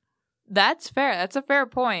back? That's fair. That's a fair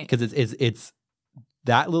point. Because it's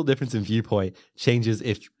that little difference in viewpoint changes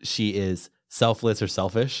if she is selfless or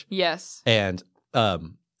selfish. Yes. And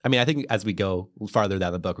I mean, I think as we go farther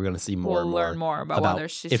down the book, we're going to see more We'll and more learn more about whether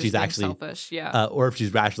she's if just she's being actually selfish. Yeah. or if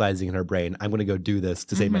she's rationalizing in her brain, I'm going to go do this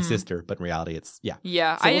to save my Mhm. sister, but in reality, it's yeah.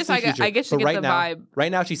 So I we'll just see I future. guess you But get right the now, vibe.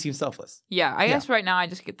 Right now, she seems selfless. Yeah, I guess right now I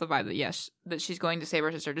just get the vibe that yes, that she's going to save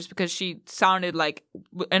her sister just because she sounded like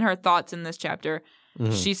in her thoughts in this chapter,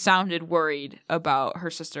 Mhm. she sounded worried about her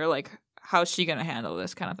sister, like how's she going to handle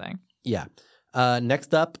this kind of thing. Yeah.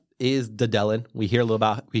 Next up is Dedelin. We hear a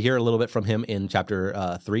little bit from him in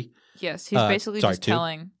chapter 3. Yes, he's basically sorry, just 2.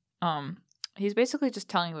 telling he's basically just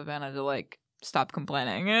telling Vivenna to like stop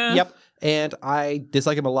complaining. Eh. Yep. And I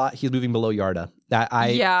dislike him a lot. He's moving below Yarda. Yeah,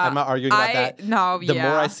 I'm not arguing about that. No, The yeah.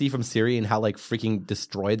 more I see from Siri and how like freaking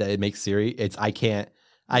destroyed that it makes Siri, I can't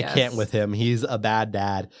Yes. with him. He's a bad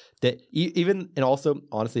dad. That even and also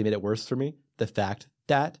honestly made it worse for me the fact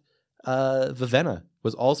that Vivenna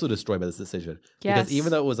was also destroyed by this decision. Yes. Because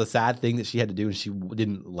even though it was a sad thing that she had to do and she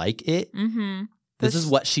didn't like it, Mm-hmm. This is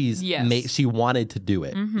what she's Yes. she wanted to do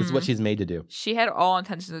it. This is what Mhm. she's made to do. She had all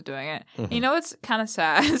intentions of doing it. Mhm. You know, it's kind of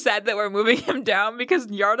sad. Sad that we're moving him down because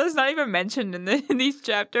Yarda's not even mentioned in these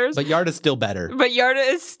chapters. But Yarda's still better. But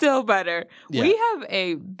Yarda is still better. Yeah. We have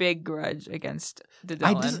a big grudge against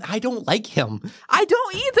Dedelin. I don't like him. I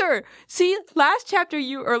don't either. See, last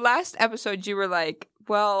episode, you were like,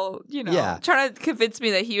 well, trying to convince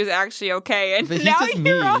me that he was actually okay, and But he's now just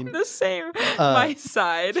you're on mean. the same my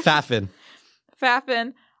side. Fafin.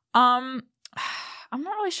 Fafin, I'm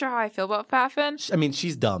not really sure how I feel about Fafin. I mean,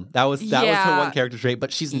 she's dumb. That was her one character trait,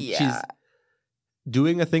 but she's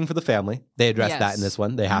doing a thing for the family. They address that in this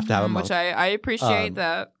one. They have to have a monk. Which I appreciate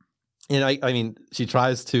that. And I mean, she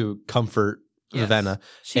tries to comfort Ravenna.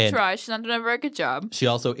 She tries. She's not doing a very good job. She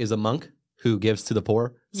also is a monk who gives to the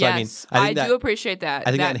poor. So Yes, I mean, I do appreciate that.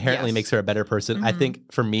 I think that inherently makes her a better person. I Mhm.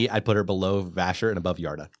 think for me, I'd put her below Vasher and above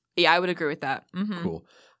Yarda. Yeah, I would agree with that. Mhm. Cool.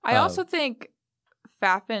 I also think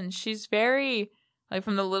Fafin, she's very, like,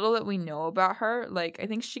 from the little that we know about her, like, I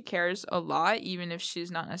think she cares a lot, even if she's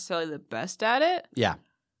not necessarily the best at it. Yeah.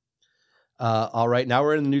 All right, now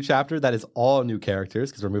we're in a new chapter that is all new characters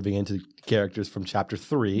because we're moving into characters from chapter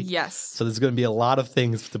 3. Yes. So there's going to be a lot of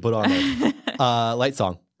things to put on there. Light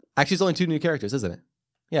Song. Actually, it's only 2 new characters, isn't it?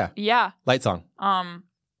 Yeah. Yeah. Light Song.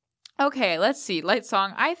 Okay, let's see. Light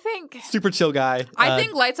Song. I think Super chill guy. I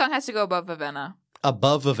think Light Song has to go above Vivenna.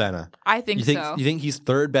 Above Vivenna. I think so. You think he's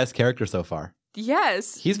third best character so far?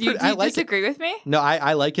 Yes. He's do you I like disagree with me? No,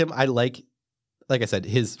 I like him. I like I said,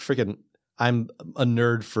 his freaking. I'm a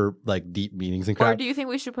nerd for like deep meanings and crap. Or do you think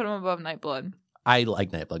we should put him above Nightblood? I like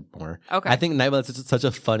Nightblood more. Okay. I think Nightblood's such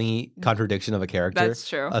a funny contradiction of a character. That's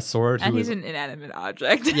true. A sword, and who he's is, an inanimate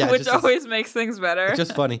object, Yeah, which just always makes things better. it's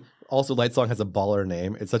just funny. Also, Light Song has a baller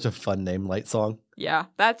name. It's such a fun name, Light Song. Yeah,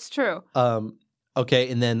 that's true. Okay,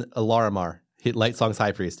 and then Larimar, Light Song's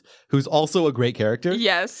high priest, who's also a great character.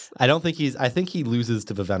 Yes. I think he loses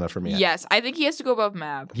to Vivenna for me. Yes, I think he has to go above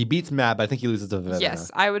Mab. He beats Mab, but I think he loses to Vivenna. Yes,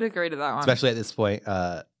 I would agree to that one. Especially at this point,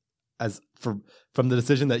 from the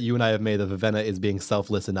decision that you and I have made that Vivenna is being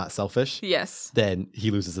selfless and not selfish. Yes. Then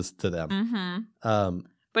he loses this to them. Mm-hmm.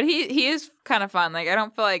 But he is kind of fun. Like, I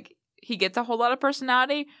don't feel like he gets a whole lot of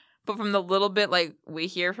personality, but from the little bit like we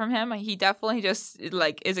hear from him, he definitely just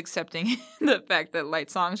like is accepting the fact that Light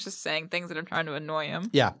Song's just saying things that are trying to annoy him.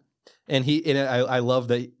 Yeah, and I love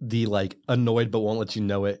that the like annoyed but won't let you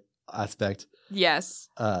know it aspect. Yes.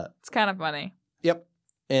 It's kind of funny. Yep.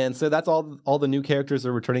 And so that's all the new characters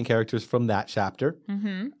or returning characters from that chapter.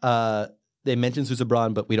 Mm-hmm. They mentioned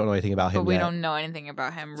Susabran, but we don't know anything about him But we yet. don't know anything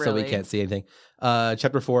about him, really. So we can't see anything.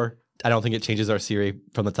 Chapter 4, I don't think it changes our Ciri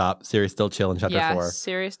from the top. Ciri's still chill in chapter 4. Yeah,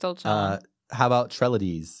 Ciri's still chilling. How about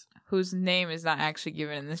Trellides? Whose name is not actually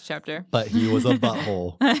given in this chapter. But he was a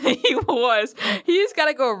butthole. He was. He's got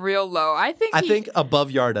to go real low. I think above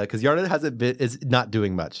Yarda, because Yarda is not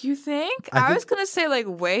doing much. You think? I think- was going to say like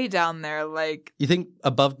way down there. Like, You think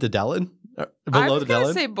above Dedelin? I Below was going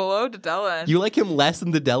to Dedelin? say below Dedelin. You like him less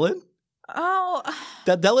than Dedelin? Oh.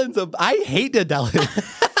 I hate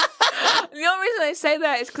Dedelin. The only reason I say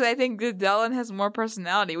that is because I think Dedelin has more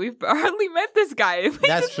personality. We've hardly met this guy. We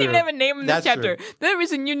That's just even true. have a name in this That's chapter. true. The only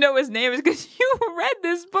reason you know his name is because you read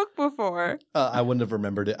this book before. I wouldn't have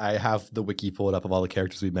remembered it. I have the wiki pulled up of all the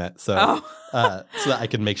characters we met, so Oh. so that I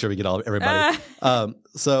can make sure we get everybody.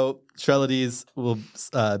 So Trellides will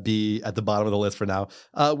be at the bottom of the list for now,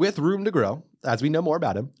 with room to grow as we know more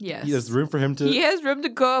about him. Yes. There's room for him to. He has room to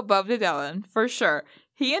go above Dedelin, for sure.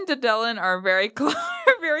 He and Dedelin are very close.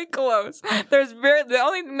 Very close. The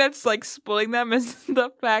only thing that's like splitting them is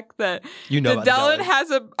the fact that about Dedelin Dedelin.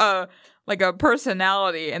 has a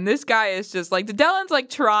personality, and this guy is just like Dedelin's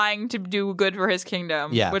like trying to do good for his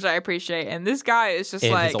kingdom, Yeah. which I appreciate, and this guy is just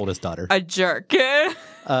and like his oldest daughter. a jerk.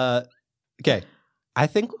 Okay, I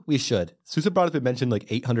think we should. Susabran has been mentioned like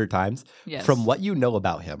 800 times. Yes. From what you know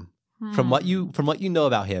about him, from what you know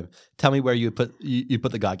about him, tell me where you put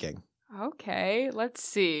the God King. Okay, let's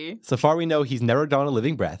see. So far, we know he's never drawn a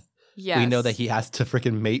living breath. Yes. We know that he has to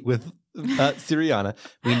freaking mate with Siriana.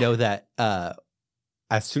 We know that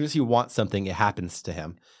as soon as he wants something, it happens to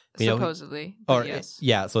him. Supposedly. But yes.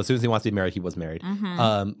 Yeah, so as soon as he wants to be married, he was married.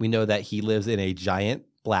 Mhm. We know that he lives in a giant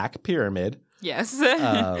black pyramid. Yes.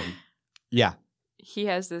 Yeah. He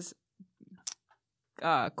has this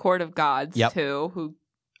court of gods Yep. too, who Are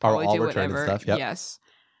probably all do returned and whatever. stuff, yep. Yes.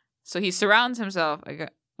 So he surrounds himself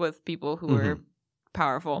with people who are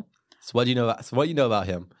powerful. So what do you know about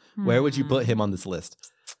him? Where would you put him on this list?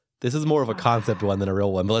 This is more of a concept one than a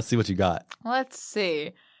real one, but let's see what you got. Let's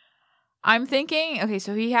see. I'm thinking, okay,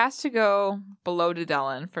 so he has to go below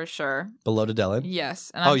Dedelin for sure. Below Dedelin?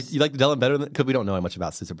 Yes. And You like Dedelin better than... Because we don't know much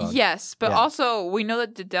about Susebron. Yes, but also we know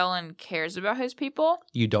that Dedelin cares about his people.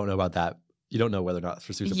 You don't know about that. You don't know whether or not it's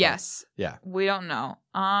for Susebron. Yes. Yeah. We don't know.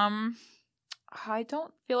 I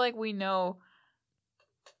don't feel like we know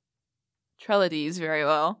Trellides very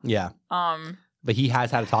well. Yeah. But he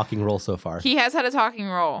has had a talking role so far. He has had a talking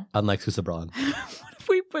role. Unlike Susebron. What if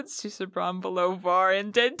we put Susebron below Var in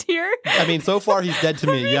dead tier? I mean, so far he's dead to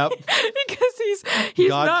me. Yep. Because he's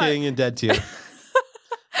God not. King in dead tier.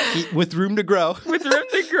 With room to grow. With room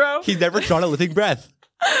to grow. He's never drawn a living breath.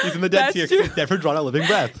 He's in the dead That's tier true. because he's never drawn a living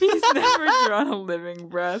breath. He's never drawn a living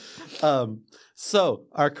breath. So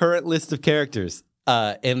our current list of characters,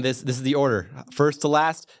 and this is the order. First to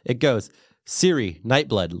last, it goes Ciri,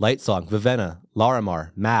 Nightblood, Lightsong, Vivenna, Larimar,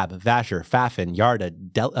 Mab, Vasher, Fafin, Yarda,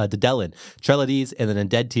 Dedelin, Trellides, and then in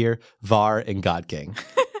dead tier, Var and God King.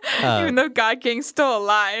 Even though God King's still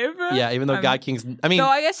alive. Yeah, even though God King's... I mean... No,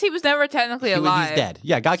 I guess he was never technically alive. He's dead.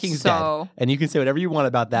 Yeah, God King's dead. And you can say whatever you want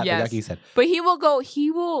about that, but God King's dead. But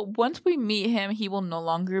once we meet him, he will no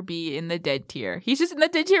longer be in the dead tier. He's just in the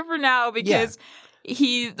dead tier for now because...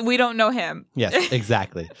 we don't know him. Yes,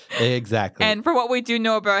 exactly. Exactly. And for what we do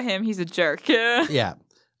know about him, he's a jerk. Yeah.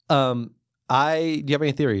 Do you have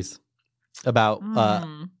any theories about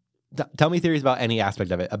tell me theories about any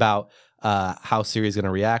aspect of it, about how Ciri is going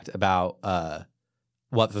to react, about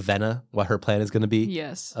what her plan is going to be.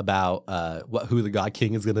 Yes. About who the God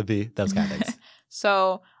King is going to be, those kind of things.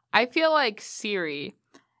 So, I feel like Ciri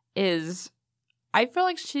is... I feel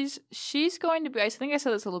like she's going to be... I think I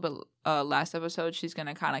said this a little bit last episode. She's going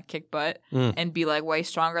to kind of kick butt and be like way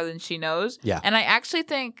stronger than she knows. Yeah. And I actually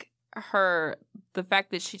think the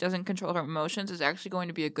fact that she doesn't control her emotions is actually going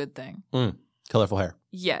to be a good thing. Colorful hair.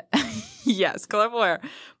 Yeah. Yes, colorful hair.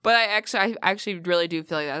 But I actually really do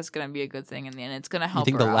feel like that's going to be a good thing in the end. It's going to help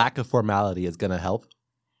her. You think the lack of formality is going to help?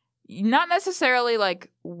 Not necessarily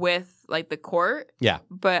like with like the court. Yeah.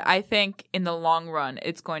 But I think in the long run,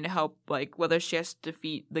 it's going to help, like whether she has to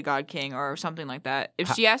defeat the God King or something like that.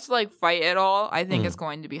 If she has to like fight at all, I think it's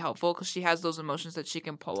going to be helpful because she has those emotions that she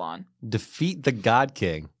can pull on. Defeat the God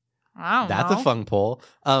King. I don't know. That's a fun poll.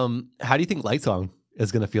 How do you think Lightsong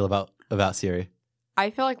is going to feel about Ciri?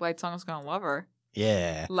 I feel like Lightsong is going to love her.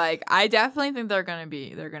 Yeah. Like, I definitely think they're going to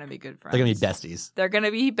be good friends. They're going to be besties. They're going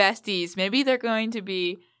to be besties. Maybe they're going to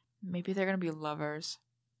be lovers.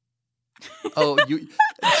 Oh, you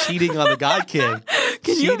cheating on the God King.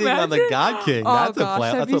 Cheating on the God King. That's a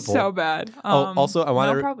plan. That'd be so bad. Also,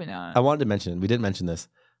 probably not. I wanted to mention, we didn't mention this.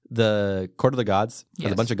 The Court of the Gods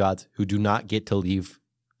has a bunch of gods who do not get to leave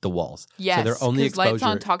the walls. Yes, so their only exposure...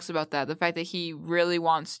 Lightsong talks about that, the fact that he really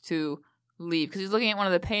wants to leave because he's looking at one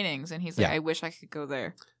of the paintings and he's like, I wish I could go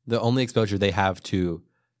there. The only exposure they have to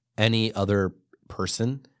any other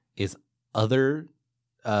person is other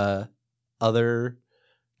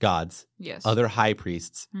gods, other high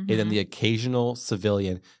priests, and then the occasional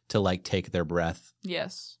civilian to like take their breath.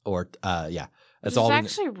 Yes. Or that's it's all.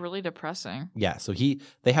 It's actually really depressing. Yeah. So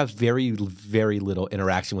they have very, very little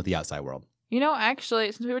interaction with the outside world. You know,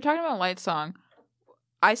 actually, since we were talking about Lightsong,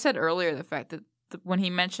 I said earlier the fact that when he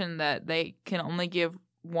mentioned that they can only give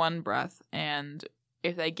one breath, and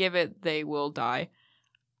if they give it, they will die.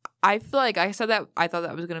 I feel like I said that I thought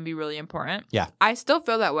that was going to be really important. Yeah. I still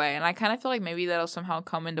feel that way, and I kind of feel like maybe that'll somehow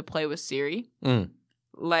come into play with Ciri.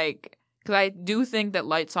 Like, because I do think that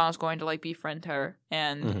Lightsong is going to, like, befriend her,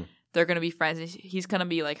 and they're going to be friends, and he's going to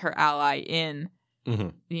be, like, her ally in,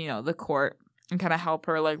 you know, the court, and kind of help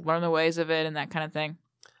her, like, learn the ways of it and that kind of thing.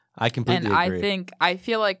 I completely agree. And I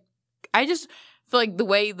feel like the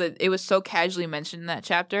way that it was so casually mentioned in that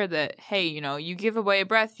chapter that, hey, you know, you give away a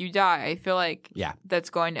breath, you die. I feel like that's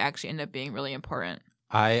going to actually end up being really important.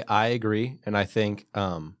 I agree. And I think,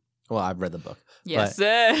 well, I've read the book. Yes. But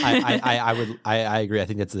I agree. I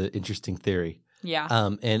think that's an interesting theory. Yeah.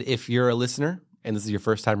 And if you're a listener and this is your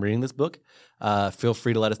first time reading this book, feel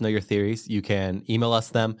free to let us know your theories. You can email us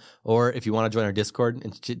them, or if you want to join our Discord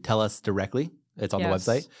and tell us directly, it's on the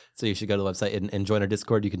website. So you should go to the website and join our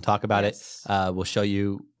Discord. You can talk about it. We'll show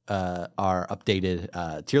you our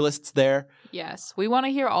updated tier lists there. Yes. We want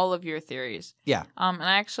to hear all of your theories. Yeah. And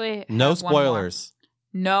I actually no spoilers.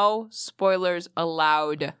 No spoilers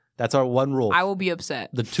allowed. That's our one rule. I will be upset.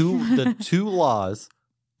 The two laws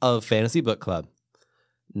of Fantasy Book Club.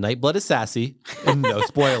 Nightblood is sassy, and no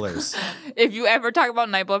spoilers. If you ever talk about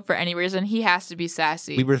Nightblood for any reason, he has to be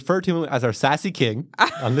sassy. We refer to him as our sassy king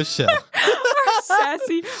on this show.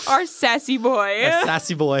 Our sassy boy. Our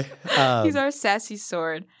sassy boy. He's our sassy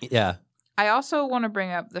sword. Yeah. I also want to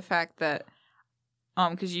bring up the fact that,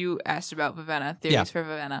 because you asked about Vivenna, theories for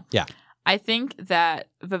Vivenna. Yeah. I think that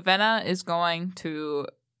Vivenna is going to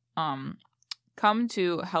come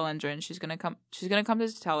to Helendron. She's gonna come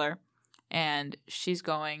to tell her, and she's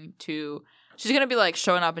gonna be like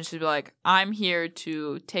showing up, and she'll be like, "I'm here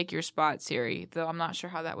to take your spot, Ciri." Though I'm not sure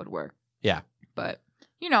how that would work. Yeah, but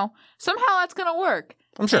somehow that's gonna work.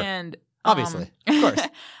 I'm sure. And obviously, of course.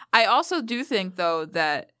 I also do think though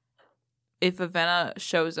that if Vivenna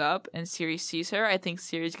shows up and Ciri sees her, I think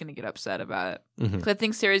Ciri's gonna get upset about it. Because I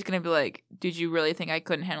think Ciri's gonna be like, "Did you really think I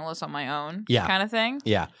couldn't handle this on my own?" Yeah, kind of thing.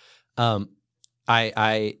 Yeah.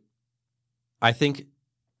 I think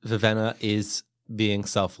Vivenna is being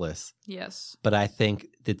selfless. Yes. But I think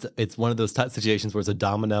it's one of those situations where it's a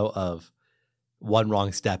domino of one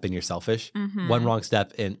wrong step and you're selfish. One wrong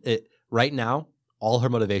step and it right now, all her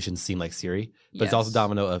motivations seem like Ciri, but it's also a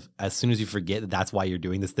domino of as soon as you forget that that's why you're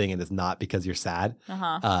doing this thing and it's not because you're sad,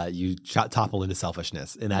 you topple into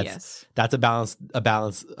selfishness. And that's a balance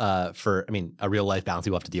for, a real life balance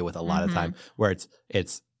you have to deal with a lot of time where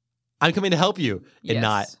it's I'm coming to help you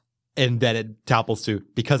and then it topples to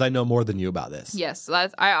because I know more than you about this. Yes.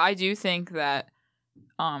 I do think that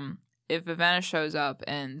if Vivenna shows up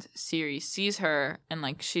and Ciri sees her and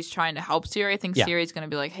like she's trying to help Ciri, I think Ciri's gonna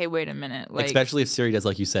be like, "Hey, wait a minute!" Like, especially if Ciri does,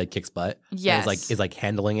 like you said, kicks butt. Yes, is like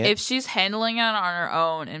handling it. If she's handling it on her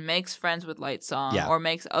own and makes friends with Lightsong or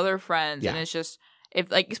makes other friends, and it's just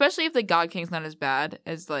especially if the God King's not as bad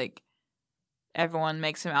as like everyone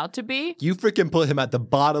makes him out to be. You freaking put him at the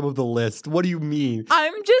bottom of the list. What do you mean?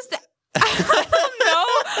 I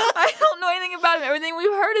don't know anything about him. Everything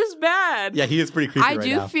we've heard is bad. Yeah, he is pretty creepy I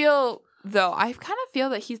do feel, though, I kind of feel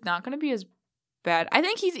that he's not going to be as bad. I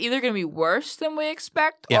think he's either going to be worse than we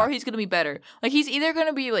expect or he's going to be better. Like, he's either going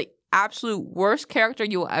to be, like, absolute worst character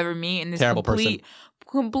you will ever meet and this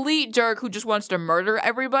complete jerk who just wants to murder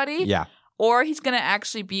everybody. Yeah. Or he's going to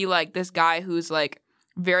actually be, like, this guy who's, like,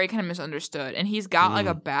 very kind of misunderstood. And he's got, like,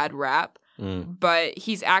 a bad rap. But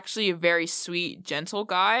he's actually a very sweet, gentle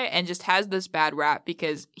guy and just has this bad rap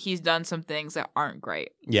because he's done some things that aren't great.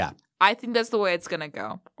 Yeah. I think that's the way it's going to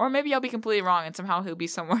go. Or maybe I'll be completely wrong and somehow he'll be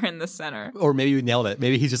somewhere in the center. Or maybe you nailed it.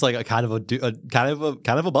 Maybe he's just like a kind of a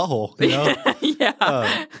butthole, you know?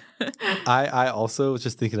 Yeah. I also was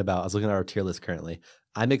just thinking about, I was looking at our tier list currently.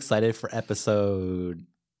 I'm excited for episode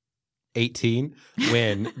 18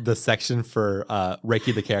 when the section for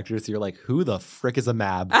Reiki the characters, you're like, who the frick is a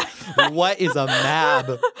mab? What is a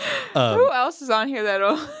mab? Who else is on here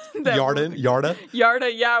that'll Yarda?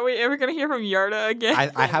 Yarda, yeah, we're gonna hear from Yarda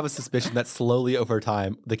again. I have a suspicion that slowly over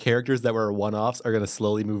time the characters that were one-offs are gonna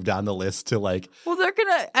slowly move down the list to like, well, they're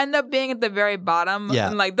gonna end up being at the very bottom. Yeah.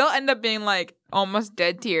 And like they'll end up being like almost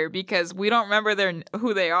dead tier because we don't remember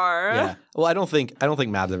who they are. Yeah. Well, I don't think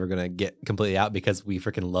Mab's ever gonna get completely out because we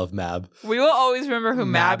freaking love Mab. We will always remember who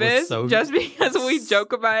Mab is, just because we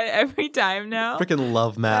joke about it every time now. Freaking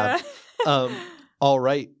love Mab. All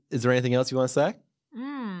right. Is there anything else you want to say?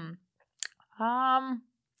 I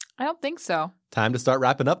don't think so. Time to start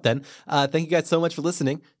wrapping up then. Thank you guys so much for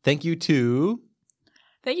listening. Thank you to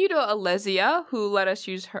Alesia, who let us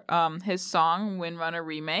use his song Windrunner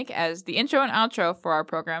Remake as the intro and outro for our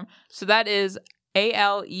program. So that is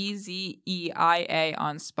ALEZEIA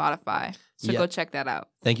on Spotify. So go check that out.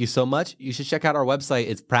 Thank you so much. You should check out our website.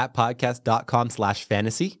 It's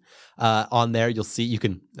prattpodcast.com/fantasy. On there, you'll see you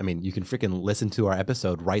can freaking listen to our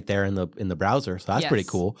episode right there in the browser. So that's pretty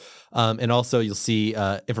cool. And also you'll see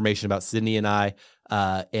information about Sydney and I.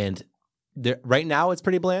 And right now it's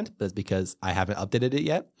pretty bland, but it's because I haven't updated it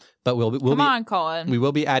yet. But we'll Come on, Colin. We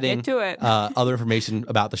will be adding Get to it. other information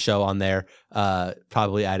about the show on there.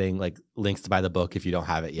 Probably adding like links to buy the book if you don't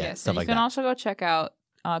have it yet. Yes, stuff and like you can that. also go check out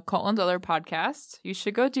Colin's other podcast. You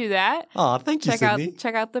should go do that. Oh, thank you, Sydney.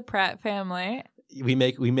 Check out the Pratt family. We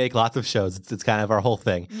make lots of shows. It's kind of our whole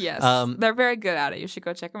thing. Yes, they're very good at it. You should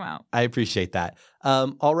go check them out. I appreciate that.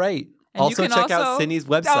 All right. And also check out Sydney's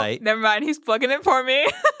website. Oh, never mind. He's plugging it for me.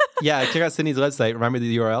 Yeah, check out Sydney's website. Remember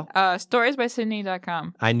the URL?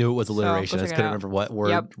 Storiesbysydney.com. I knew it was alliteration. I just couldn't remember what word.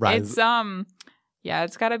 Yep. It's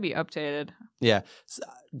it's got to be updated. Yeah.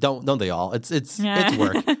 Don't they all? It's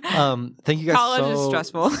work. Thank you guys College is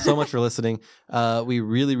stressful. so much for listening. We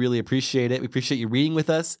really, really appreciate it. We appreciate you reading with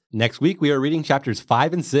us. Next week, we are reading chapters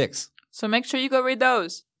 5 and 6. So make sure you go read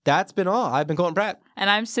those. That's been all. I've been Colin Pratt. And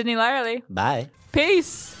I'm Sydney Lyerly. Bye.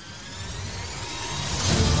 Peace.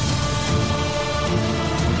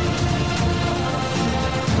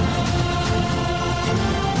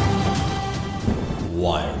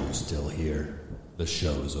 Why are you still here? The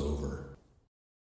show's over.